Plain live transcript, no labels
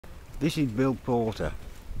This is Bill Porter.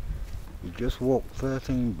 He just walked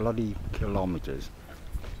 13 bloody kilometres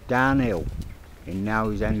downhill and now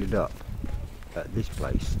he's ended up at this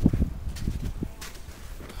place.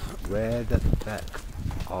 Where the fuck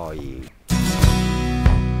are you?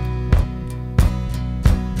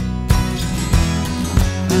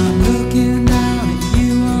 I'm looking down at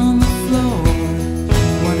you on the floor,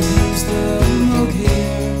 wondering who's the mug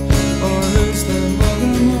here, or who's the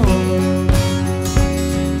mother more.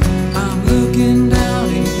 I'm looking down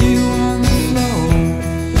at you on the floor,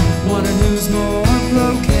 wondering who's more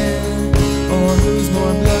broken, or who's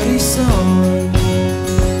more bloody sore.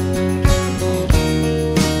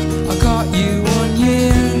 I got you 1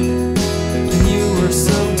 year, and you were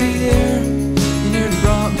so dear, you nearly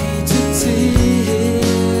brought me to tears.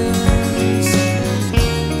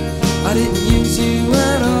 I didn't use you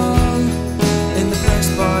at all in the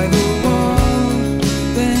first by the wall.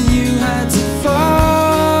 Then you had to fall.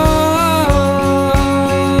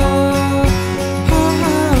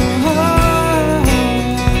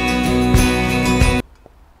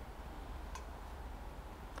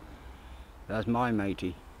 That's my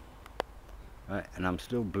matey. Right, and I'm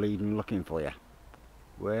still bleeding looking for you.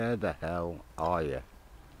 Where the hell are you?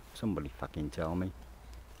 Somebody fucking tell me.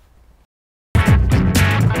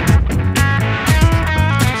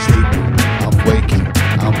 I'm waking,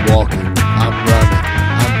 I'm walking, I'm running,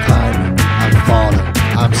 I'm climbing, I'm falling,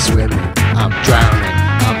 I'm swimming, I'm drowning,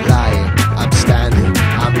 I'm lying, I'm standing,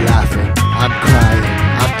 I'm laughing, I'm crying,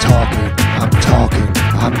 I'm talking, I'm talking,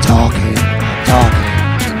 I'm talking, I'm talking.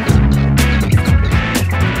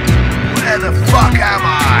 Where the fuck am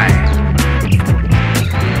I?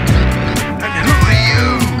 And who are you?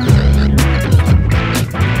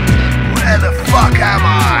 Where the fuck am I?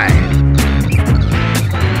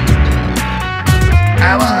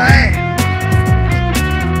 Am I?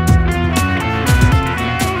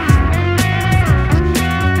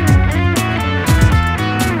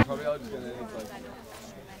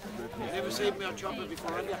 You never seen me on chocolate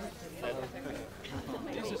before, have you?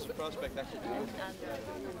 Jesus, prospect actually.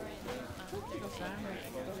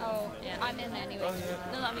 Oh, yeah, I'm in anyway. Oh,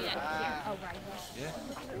 yeah. No, not me. Here. Oh, right. Yeah.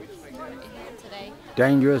 Here today.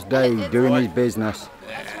 Dangerous Dave doing his business.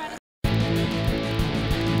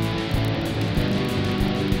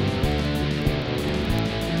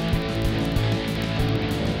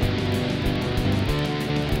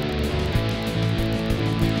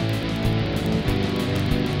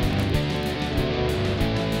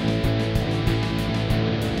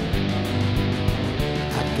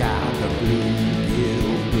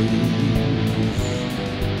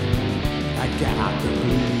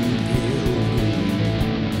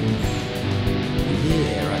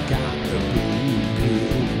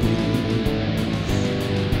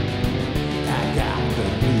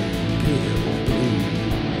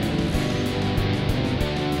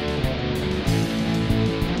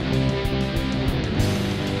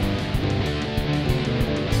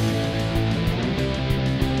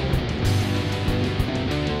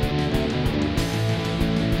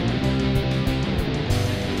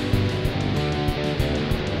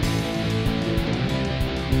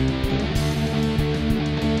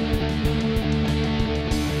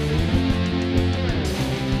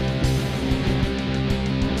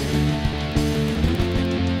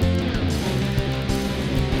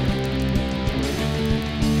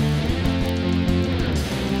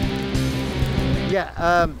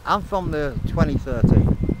 Yeah, I'm from the 2013.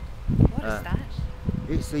 What is that?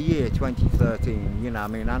 It's the year 2013. You know, I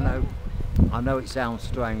mean, I know it sounds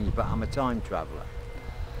strange, but I'm a time traveller,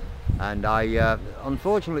 and I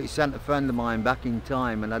unfortunately sent a friend of mine back in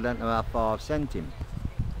time, and I don't know how far I've sent him.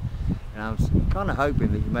 And I was kind of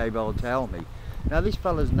hoping that you may be able to help me. Now, this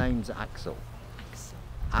fella's name's Axol.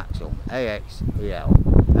 Axol, A-X-E-L.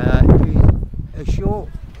 He's a short,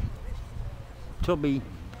 tubby,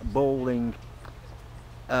 balding,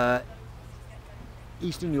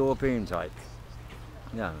 Eastern European type.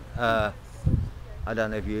 Yeah. I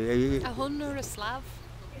don't know if you. A Hun or a Slav?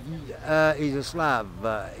 He's a Slav.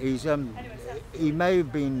 He may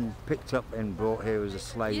have been picked up and brought here as a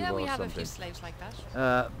slave or something. Yeah, we have a few slaves like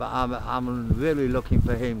that. But I'm really looking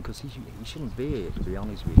for him because he shouldn't be here, to be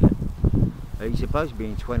honest with you. He's supposed to be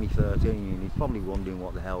in 2013 and he's probably wondering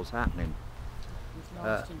what the hell's happening. He's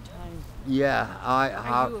lost in time. Yeah,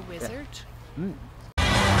 Are you a wizard? Yeah.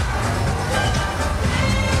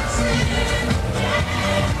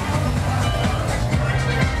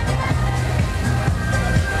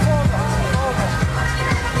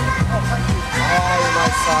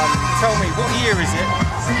 Tell me, what year is it?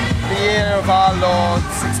 The year of our Lord,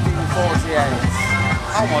 1648.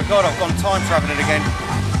 Oh my God, I've gone time travelling again.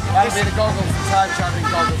 That'll be the goggles. time-traveling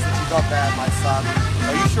goggles that you got there, my son.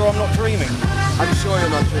 Are you sure I'm not dreaming? I'm sure you're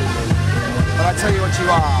not dreaming. But I tell you what you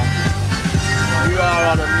are. You are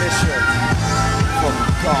on a mission from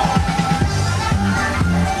God.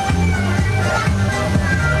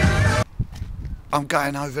 I'm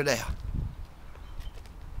going over there.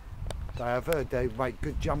 I've heard they make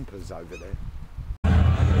good jumpers over there.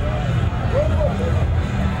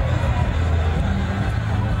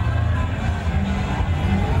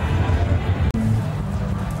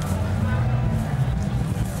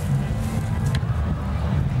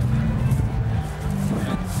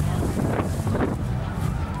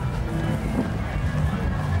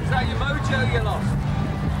 Is that your mojo you lost?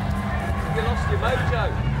 You lost your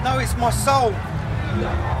mojo? No, it's my soul.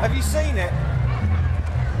 Have you seen it?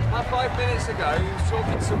 About 5 minutes ago, he was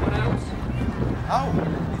talking to someone else. Oh,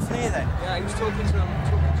 it's here then. Yeah, he was talking to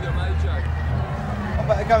your mojo. I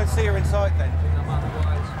better go and see her inside then. I think that might be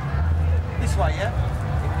wise. This way, yeah?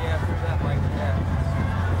 Yeah, through that way, yeah.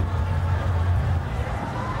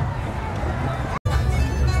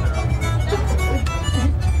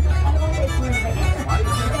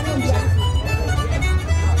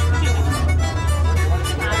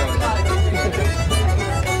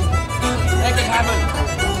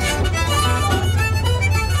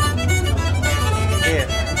 Here.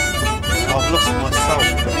 I've lost my soul.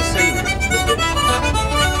 Have you seen it?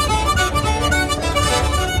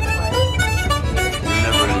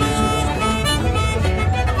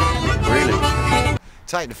 Really?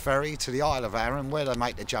 Take the ferry to the Isle of Arran where they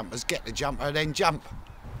make the jumpers, get the jumper and then jump.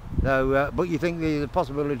 So, but you think there's a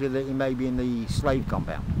possibility that he may be in the slave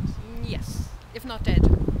compound? Yes, if not dead.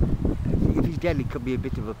 If he's dead, it could be a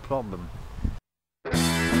bit of a problem.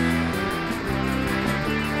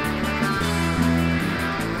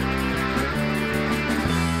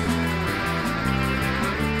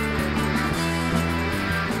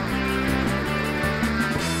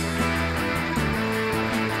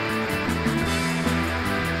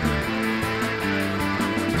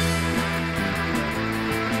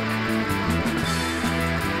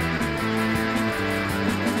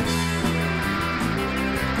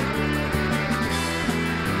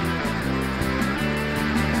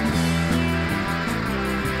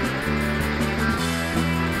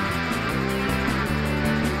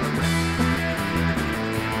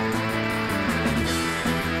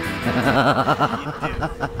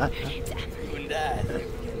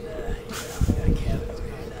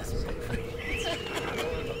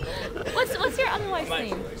 What's your other wife's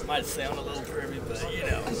name? Might sound a little pervy, but you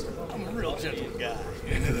know, I'm a real gentle guy.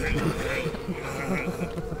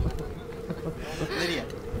 Lydia. I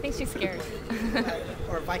think she's scared.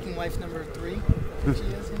 Or Viking wife number 3, she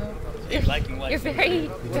is, you know? Viking wife. You're very,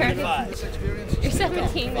 very. 25. Your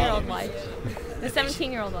 17-year-old wife. The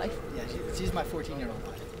 17-year-old wife. Yeah, she's my 14-year-old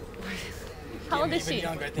wife. How old is she?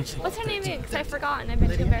 Younger, I think she What's her name again? Because I've forgotten. I've been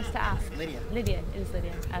too embarrassed to ask. Lydia. Lydia. It is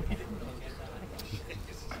Lydia. Okay.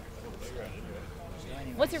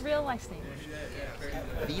 What's your real wife's name?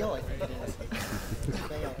 Veal, I think it is.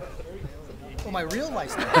 Veal. Well, my real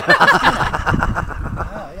wife's name.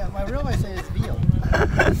 Yeah, my real wife's name is Veal.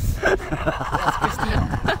 That's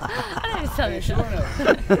Christina. I didn't tell you. Sure no.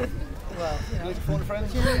 Well, you know, phone a friend.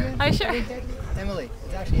 Are you sure? Emily.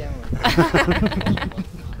 It's actually Emily.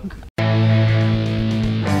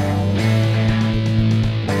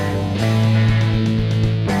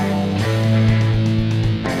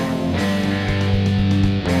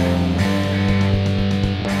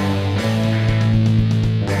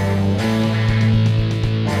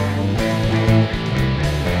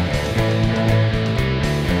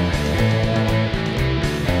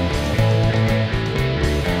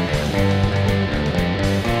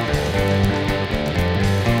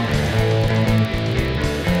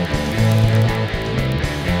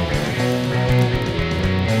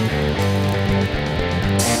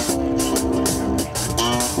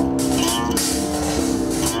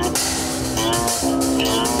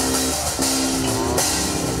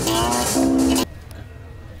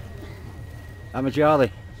 How much are they?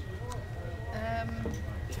 For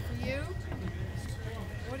you,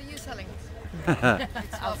 what are you selling?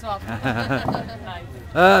 I'll swap.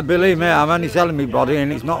 Believe me, I'm only selling me body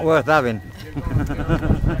and it's not worth having.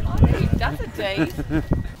 That's a date.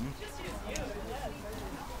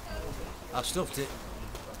 I stuffed it,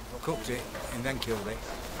 cooked it, and then killed it.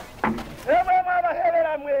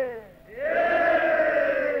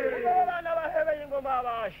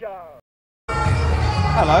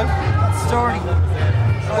 Hello. Story.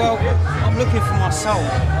 Well, I'm looking for my soul.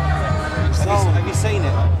 Have you seen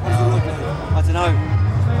it? I don't know.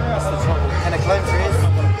 That's the trouble. Can I climb trees?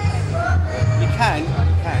 You can, I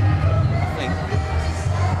think.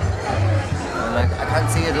 Can't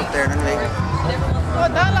see it up there, can we?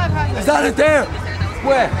 Is that it there?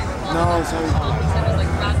 Where? No, sorry. Is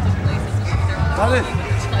that it?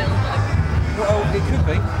 Well, it could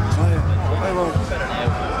be. Try it. I won't.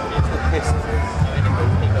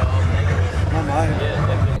 Not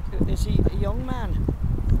mine. Is he a young man?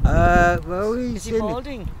 Well, Is he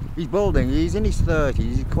balding? He's balding. He's in his 30s.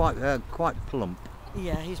 He's quite plump.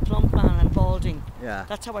 Yeah, he's plump man and balding. Yeah.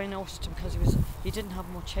 That's how I noticed him, because he didn't have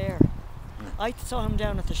much hair. I saw him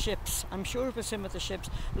down at the ships. I'm sure it was him at the ships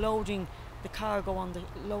loading the cargo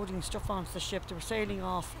loading stuff onto the ship. They were sailing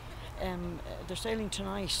off. They're sailing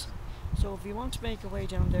tonight. So if you want to make your way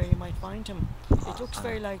down there, you might find him. It looks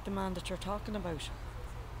very like the man that you're talking about.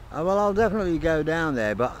 Well, I'll definitely go down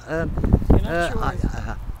there, but You're not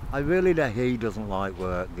sure? I really don't. He doesn't like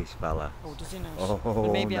work, this fella. Oh, does he not? Oh,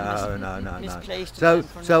 Well, maybe no, I no. misplaced So it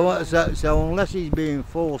then for so unless he's being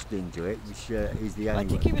forced into it, which is the only I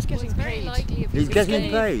think way. he was getting paid. He's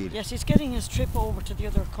getting paid? Yes, he's getting his trip over to the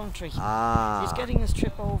other country. Ah. He's getting his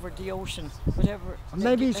trip over the ocean, whatever.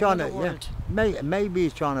 Maybe he's trying to. another world. Yeah, maybe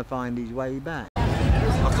he's trying to find his way back.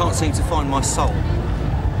 I can't seem to find my soul.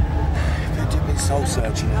 You've been soul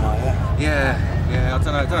searching tonight, yeah? Yeah, I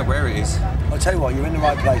don't know where it is. I'll tell you what, you're in the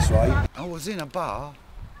right place, right? I was in a bar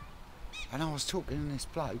and I was talking to this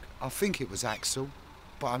bloke. I think it was Axol,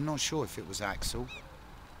 but I'm not sure if it was Axol.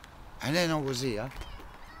 And then I was here,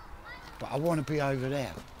 but I want to be over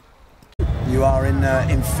there. You are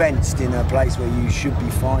fenced in a place where you should be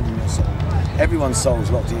finding your soul. Everyone's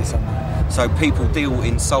soul's locked here somewhere. So people deal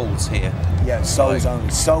in souls here? Yeah, souls only.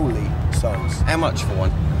 Solely souls. How much for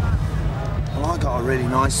one? Well, I got a really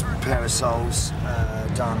nice pair of souls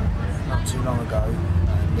done not too long ago.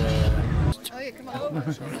 And, Oh, yeah, come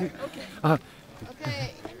on.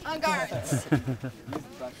 Okay, on guards.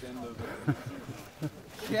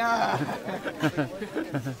 Yeah.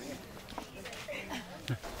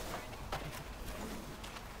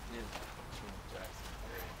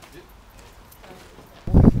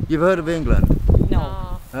 You've heard of England?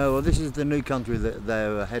 No. Oh, well, this is the new country that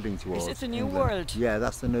they're heading towards. Is it the New England. World? Yeah,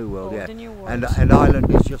 that's the New World, Oh, yeah. the New World. And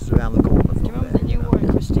Ireland is just around the corner from Do you remember the New World,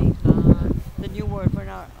 Christine? The New World, when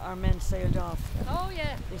our men sailed off. Oh,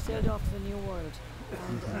 yeah. They sailed off to the New World.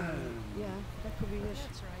 And, yeah, that could be it.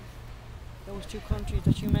 That's right. Those two countries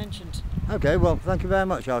that you mentioned. Okay, well, thank you very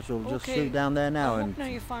much. I shall just Okay. shoot down there now I and hope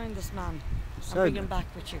now you find this man So- and bring him back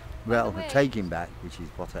with you. well, take him back, which is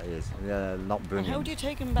what it is. Not bring And how him. do you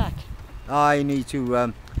take him back? I need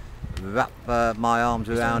to wrap my arms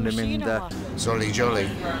Is there a around him machine and or what? Zolly Jolly.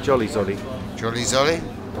 jolly zolly. Jolly Zolly?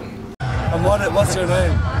 And what's your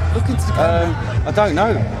name? Look into the camera. I don't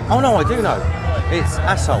know. Oh no, I do know. It's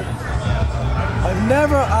Axol. I've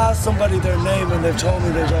never asked somebody their name and they've told me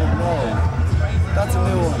they don't know. That's a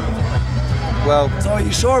new one. Well, So are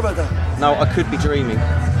you sure about that? no, I could be dreaming.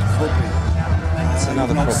 Could be. That's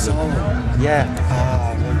another No problem. soul. Yeah.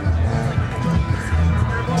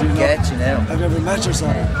 Do you get you now? Have you ever met your soul?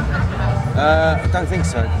 I don't think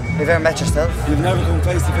so. Have you ever met yourself? You've never come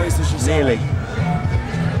face to face with your soul? Nearly.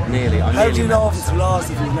 Nearly. How do you know if it's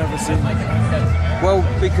lost if you've never seen it? Well,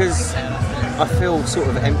 because I feel sort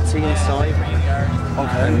of empty inside.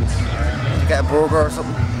 Okay. And Did you get a burger or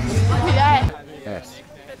something? Yeah. Yes.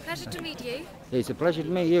 Pleasure to meet you. It's a pleasure to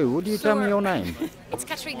meet you. Would you tell me your name? It's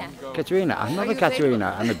Katrina. Katerina. Another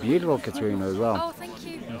Katerina, and a beautiful Katerina as well. Oh, thank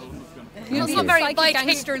you. You're not very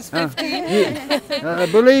Gangsters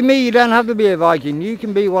 15. Believe me, you don't have to be a Viking. You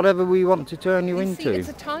can be whatever we want to turn you See, into. it's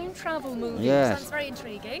a time travel movie. Yes. Sounds very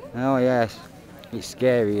intriguing. Oh yes, it's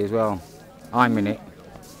scary as well. I'm in it.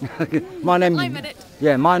 My name. I'm in it.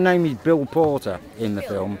 Yeah, my name is Bill Porter in the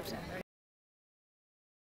film.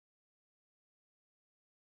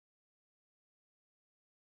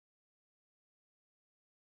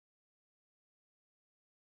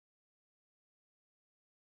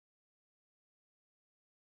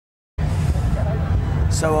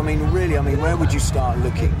 So, I mean, really, where would you start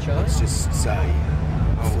looking, let's just say,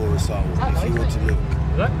 for a soul, if you were to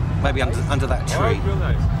look? maybe under that tree.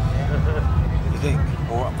 You think?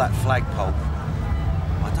 Or up that flagpole.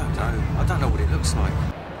 I don't know. I don't know what it looks like.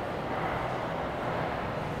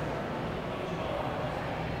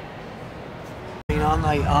 I mean,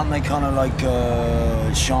 aren't they kind of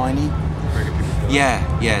like shiny? Yeah,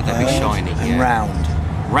 they'd be shiny. And yeah.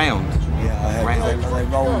 round. Round? Yeah, I heard Round. they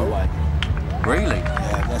roll away. Really?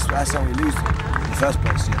 Yeah, that's how we lose them in the first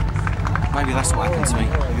place. Yeah. Maybe that's what happened to me.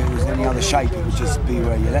 If it was any other shape, it would just be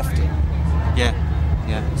where you left it. Yeah.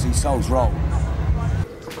 See, souls roll.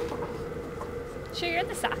 Sure, you're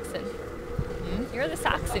the Saxon. You're the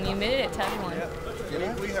Saxon. You admitted it to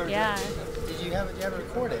everyone. We heard Yeah. it. Did you ever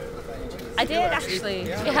record it? I did actually.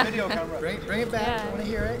 Yeah. Bring it back. Yeah. I want to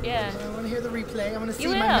hear it. Yeah. I want to hear the replay. I want to see You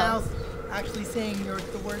my will. mouth actually saying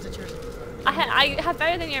the words that you're. I have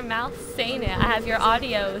better than your mouth saying it. I have your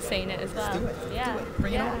audio saying it as well. do it. Yeah. Do it.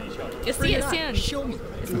 Bring it yeah. on. You'll see Bring it it on. soon. Show me.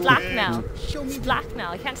 It's blackmail. Show me. It's blackmail.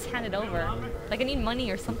 I can't just hand it over. Like I need money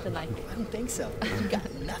or something like. I don't think so. You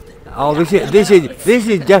got nothing. Oh, this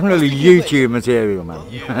is definitely YouTube material, man.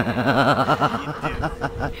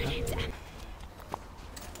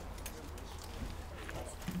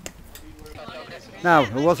 Now,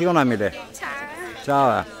 what's your name, dear?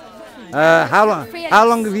 Tara. How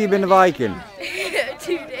long have you been a Viking?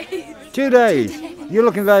 2 days. 2 days. You're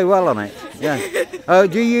looking very well on it. Yeah.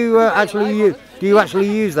 Do you actually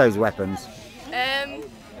use those weapons?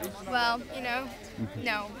 Well, you know,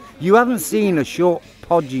 no. You haven't seen a short,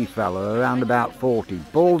 podgy fella around about 40,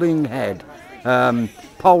 balding head,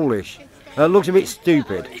 Polish, looks a bit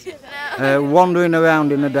stupid, wandering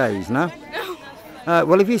around in a daze, no? No.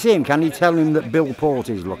 Well, if you see him, can you tell him that Bill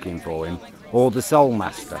Porter's looking for him, or the Soul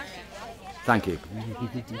Master? Thank you.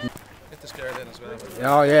 Get the scared in as well.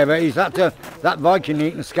 Oh yeah, but he's that Viking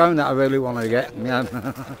eating a scone that I really want to get. Yeah.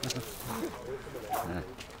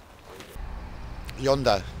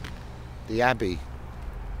 Yonder, the Abbey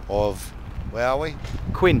of, where are we?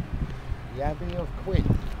 Quinn. The Abbey of Quinn.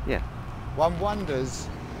 Yeah. One wonders,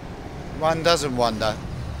 one doesn't wonder.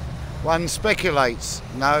 One speculates,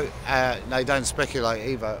 no, they don't speculate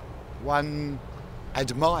either. One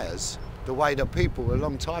admires the way that people a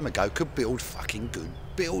long time ago could build fucking good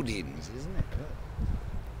buildings, isn't it?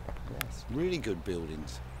 Yes, really good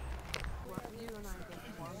buildings.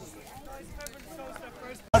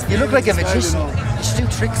 You look like a magician. You should do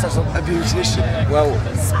tricks or something. A beautician. Well,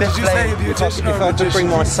 Did you say a beautician if I could bring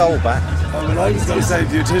my soul back. Oh, well, I was going to say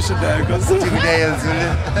beautician there because Do your nails, will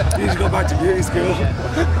you? you need to go back to beauty school.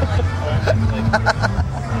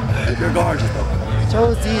 You're gorgeous though.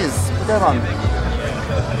 Chose these. Put them on. I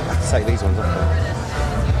have to take these ones off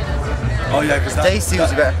though. Oh yeah, because They suit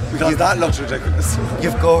you better. Because that looks ridiculous.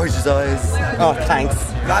 You've gorgeous eyes. Oh, thanks.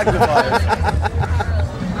 Magnified.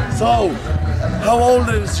 So, how old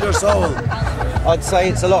is your soul? I'd say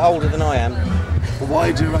it's a lot older than I am. But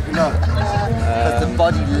why do you reckon that? Because the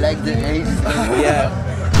body legged it ages ago. Yeah.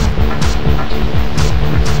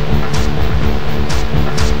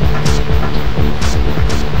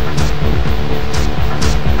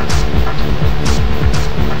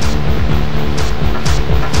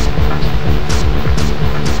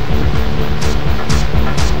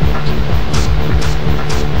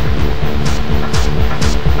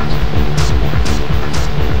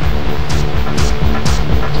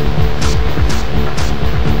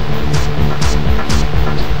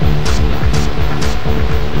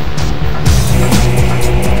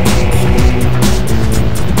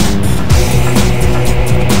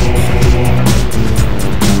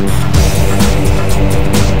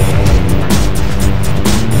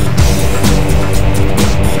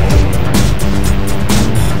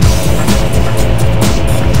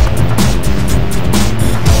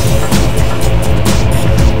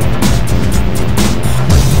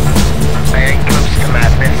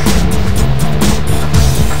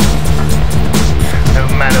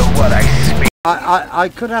 I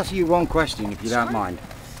could ask you one question if you don't mind.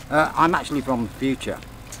 I'm actually from the future.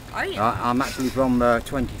 Are you? I'm actually from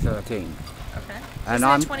 2013. Okay. And Isn't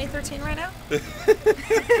I'm it 2013 right now?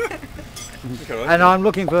 and I'm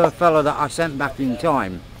looking for a fella that I sent back in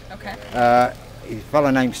time. Okay. He's a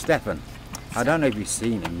fella named Stefan. I don't know if you've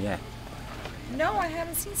seen him yet. No, I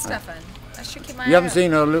haven't seen Stefan. I should keep my eye You haven't out.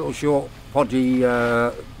 seen a little short, podgy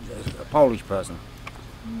Polish person?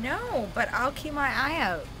 No, but I'll keep my eye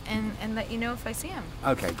out and let you know if I see him.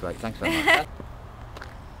 Okay, great. Thanks very much.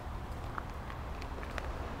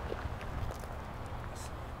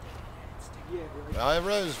 I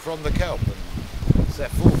arose from the kelp and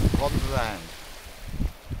set forth upon the land.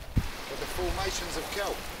 But the formations of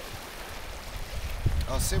kelp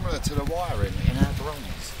are similar to the wiring in our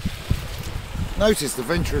drones. Notice the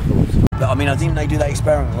ventricles. But, I mean, I think they do that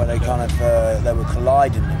experiment where they kind of they were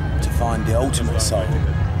colliding them to find the ultimate soul.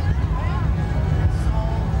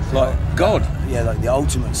 Like God? Yeah, like the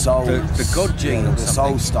ultimate soul. The God gene or the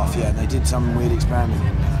soul something. stuff, yeah. And they did some weird experiment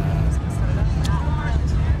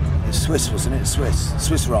in Swiss, wasn't it?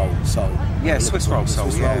 Swiss roll soul. Yeah, Swiss roll soul,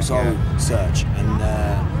 Swiss yeah, roll soul yeah. search. And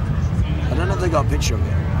I don't know if they got a picture of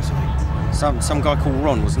it or something. Some guy called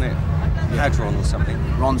Ron, wasn't it? Hadron or something.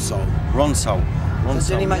 Ron Soul. Ron Soul. Ron Did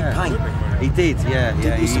Soul, he make yeah. paint? He did, yeah. He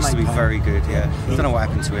Yeah, he used to used to make be paint. very good, yeah. I don't know what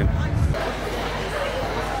happened to him.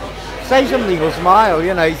 Say something or smile,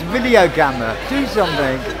 you know, it's a video camera. Do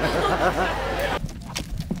something.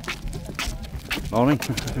 Morning.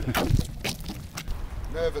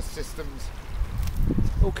 nervous systems,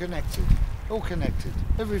 all connected, all connected.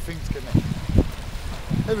 Everything's connected.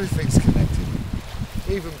 Everything's connected.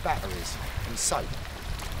 Even batteries and soap.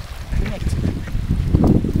 Connected.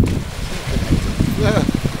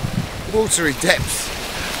 Connected. Watery depths.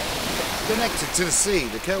 Connected to the sea,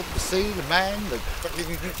 the kelp, the sea, the man, the fucking...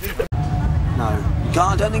 No, you can't,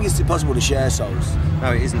 I don't think it's possible to share souls.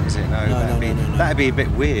 No, it isn't, is it? No, that'd be a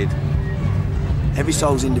bit weird. Every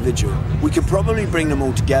soul's individual. We could probably bring them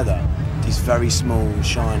all together, these very small,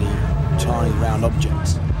 shiny, tiny, round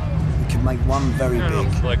objects. We could make one very big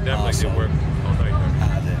like them, like they work all night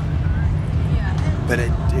out of it. But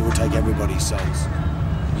it would take everybody's souls.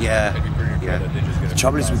 Yeah. The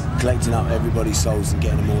trouble is with collecting up everybody's souls and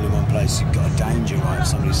getting them all in one place, you've got a danger, right, of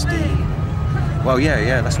somebody stealing them. Well,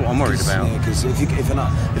 yeah, that's what I'm worried about. Yeah, because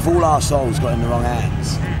if all our souls got in the wrong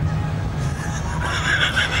hands.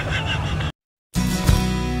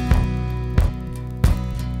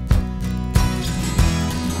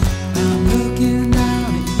 I'm looking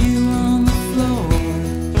down at you on the floor.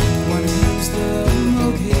 Wonder who's the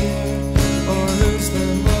mug here, or who's the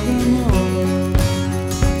mother more.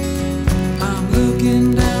 I'm looking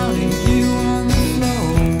down at you on the floor.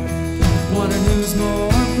 Wonder who's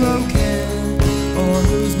more broken, or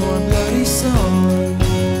who's more bloody sore.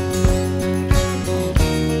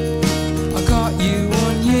 I got you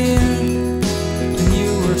 1 year, and you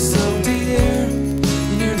were so dear.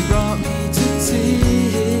 You nearly brought me to tears.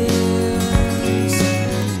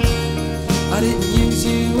 I didn't use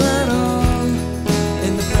you at all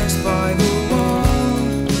in the press by the wall.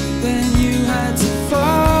 Then you had to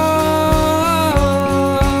fall.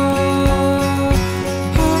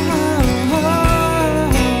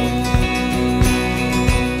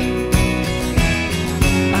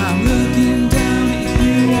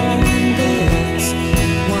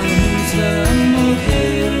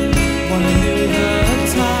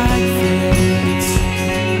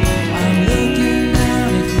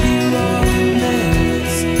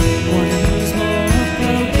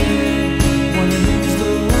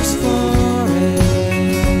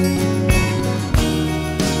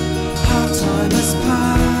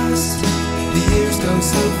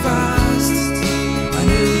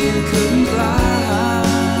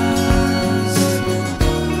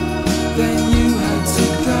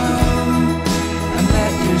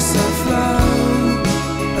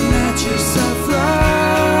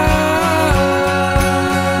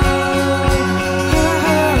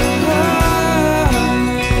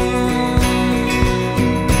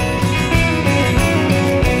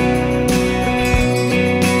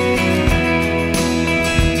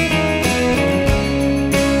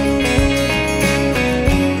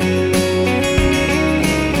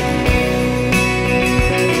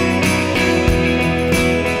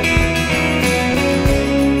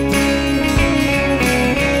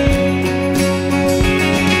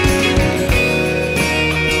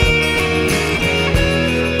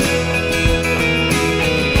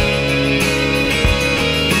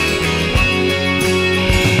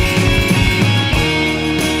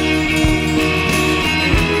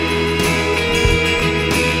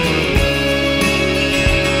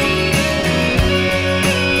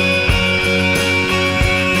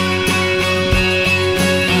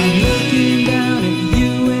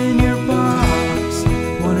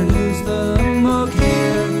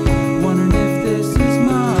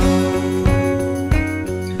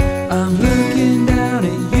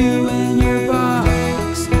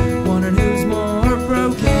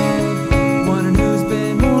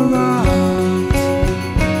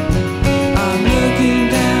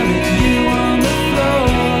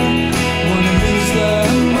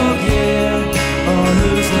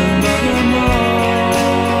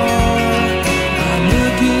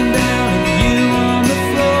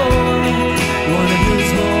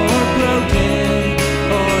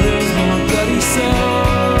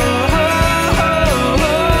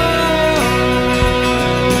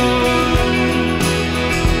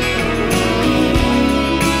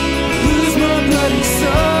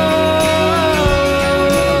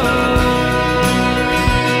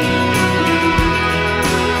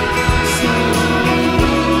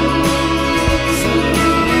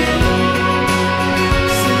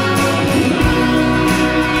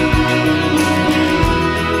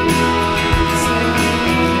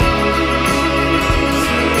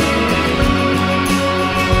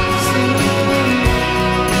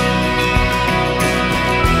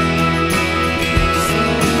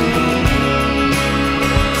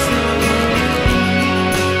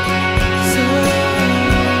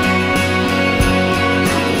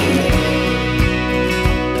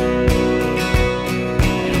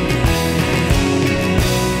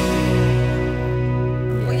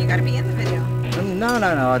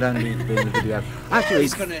 No, I don't need to be in the video. Actually, you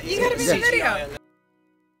gotta be in the video.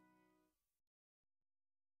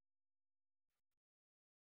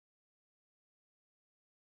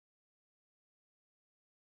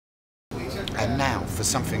 And now for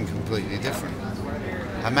something completely different.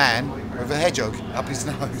 A man with a hedgehog up his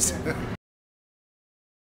nose.